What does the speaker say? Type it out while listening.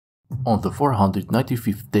On the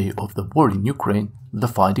 495th day of the war in Ukraine, the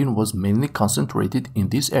fighting was mainly concentrated in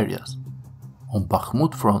these areas. On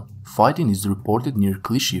Bakhmut front, fighting is reported near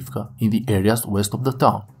Klishchiivka in the areas west of the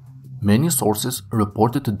town. Many sources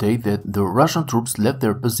reported today that the Russian troops left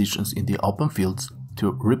their positions in the open fields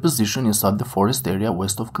to reposition inside the forest area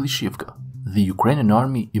west of Klishchiivka. The Ukrainian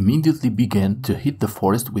army immediately began to hit the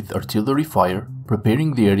forest with artillery fire,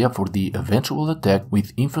 preparing the area for the eventual attack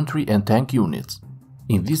with infantry and tank units.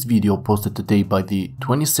 In this video posted today by the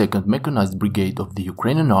 22nd Mechanized Brigade of the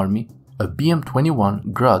Ukrainian Army, a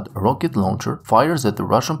BM-21 Grad rocket launcher fires at the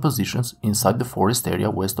Russian positions inside the forest area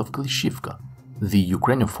west of Klishchiivka. The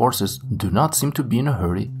Ukrainian forces do not seem to be in a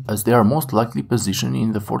hurry, as they are most likely positioned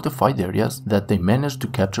in the fortified areas that they managed to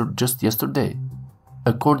capture just yesterday.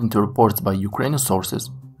 According to reports by Ukrainian sources,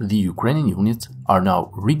 the Ukrainian units are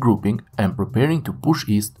now regrouping and preparing to push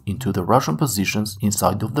east into the Russian positions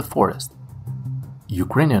inside of the forest.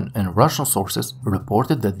 Ukrainian and Russian sources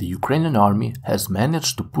reported that the Ukrainian army has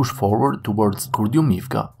managed to push forward towards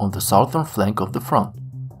Kurdiumivka on the southern flank of the front.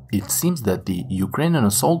 It seems that the Ukrainian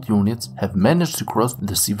assault units have managed to cross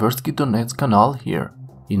the Donetsk canal here,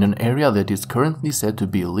 in an area that is currently said to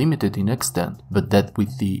be limited in extent, but that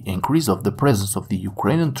with the increase of the presence of the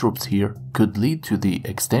Ukrainian troops here could lead to the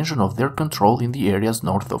extension of their control in the areas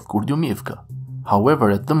north of Kurdiumivka. However,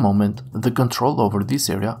 at the moment, the control over this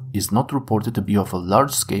area is not reported to be of a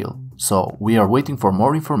large scale, so we are waiting for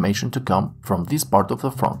more information to come from this part of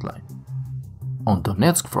the front line. On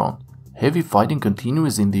Donetsk front, heavy fighting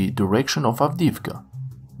continues in the direction of Avdiivka.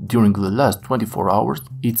 During the last 24 hours,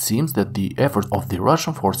 it seems that the efforts of the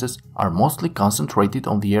Russian forces are mostly concentrated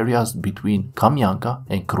on the areas between Kamyanka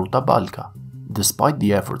and Kruta Balka. Despite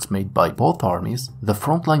the efforts made by both armies, the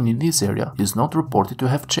front line in this area is not reported to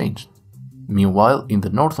have changed. Meanwhile, in the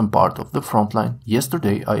northern part of the front line,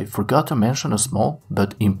 yesterday I forgot to mention a small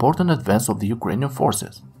but important advance of the Ukrainian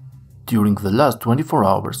forces. During the last 24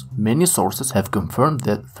 hours, many sources have confirmed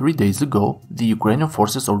that 3 days ago, the Ukrainian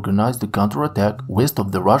forces organized a counterattack west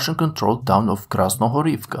of the Russian-controlled town of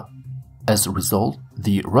Kurdiumivka. As a result,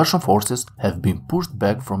 the Russian forces have been pushed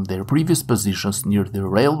back from their previous positions near the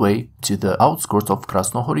railway to the outskirts of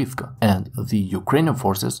Kurdiumivka, and the Ukrainian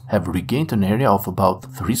forces have regained an area of about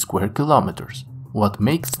 3 square kilometers. What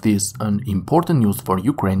makes this an important news for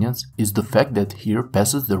Ukrainians is the fact that here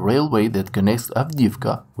passes the railway that connects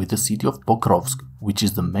Avdiivka with the city of Pokrovsk, which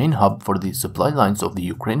is the main hub for the supply lines of the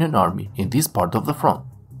Ukrainian army in this part of the front.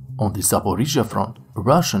 On the Zaporizhia front,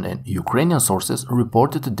 Russian and Ukrainian sources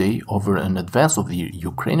reported today over an advance of the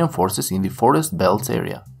Ukrainian forces in the forest belts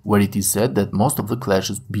area, where it is said that most of the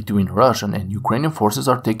clashes between Russian and Ukrainian forces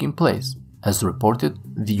are taking place. As reported,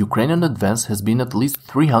 the Ukrainian advance has been at least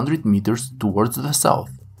 300 meters towards the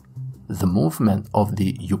south. The movement of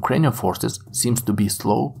the Ukrainian forces seems to be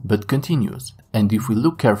slow but continuous, and if we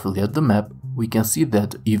look carefully at the map, we can see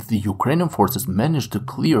that if the Ukrainian forces manage to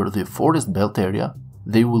clear the forest belt area,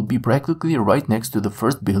 they will be practically right next to the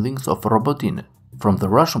first buildings of Robotine. From the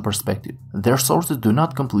Russian perspective, their sources do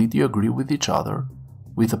not completely agree with each other,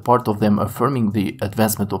 with a part of them affirming the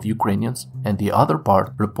advancement of Ukrainians and the other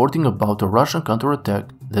part reporting about a Russian counterattack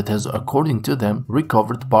that has, according to them,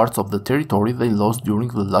 recovered parts of the territory they lost during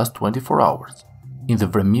the last 24 hours. In the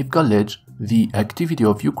Vremivka Ledge, the activity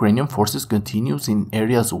of Ukrainian forces continues in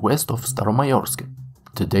areas west of Staromayorsk.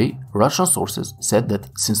 Today, Russian sources said that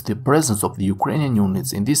since the presence of the Ukrainian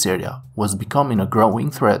units in this area was becoming a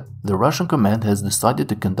growing threat, the Russian command has decided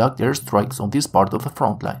to conduct airstrikes on this part of the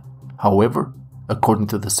front line. However, according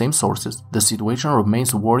to the same sources, the situation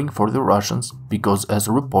remains worrying for the Russians because, as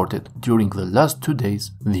reported, during the last 2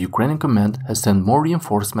 days, the Ukrainian command has sent more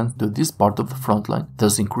reinforcements to this part of the front line,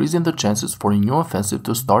 thus increasing the chances for a new offensive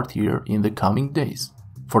to start here in the coming days.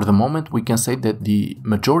 For the moment, we can say that the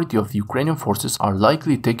majority of the Ukrainian forces are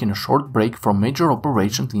likely taking a short break from major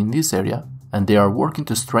operations in this area, and they are working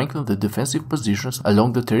to strengthen the defensive positions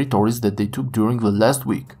along the territories that they took during the last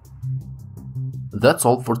week. That's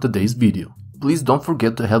all for today's video. Please don't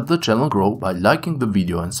forget to help the channel grow by liking the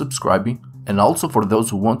video and subscribing, and also for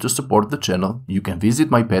those who want to support the channel, you can visit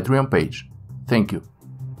my Patreon page. Thank you.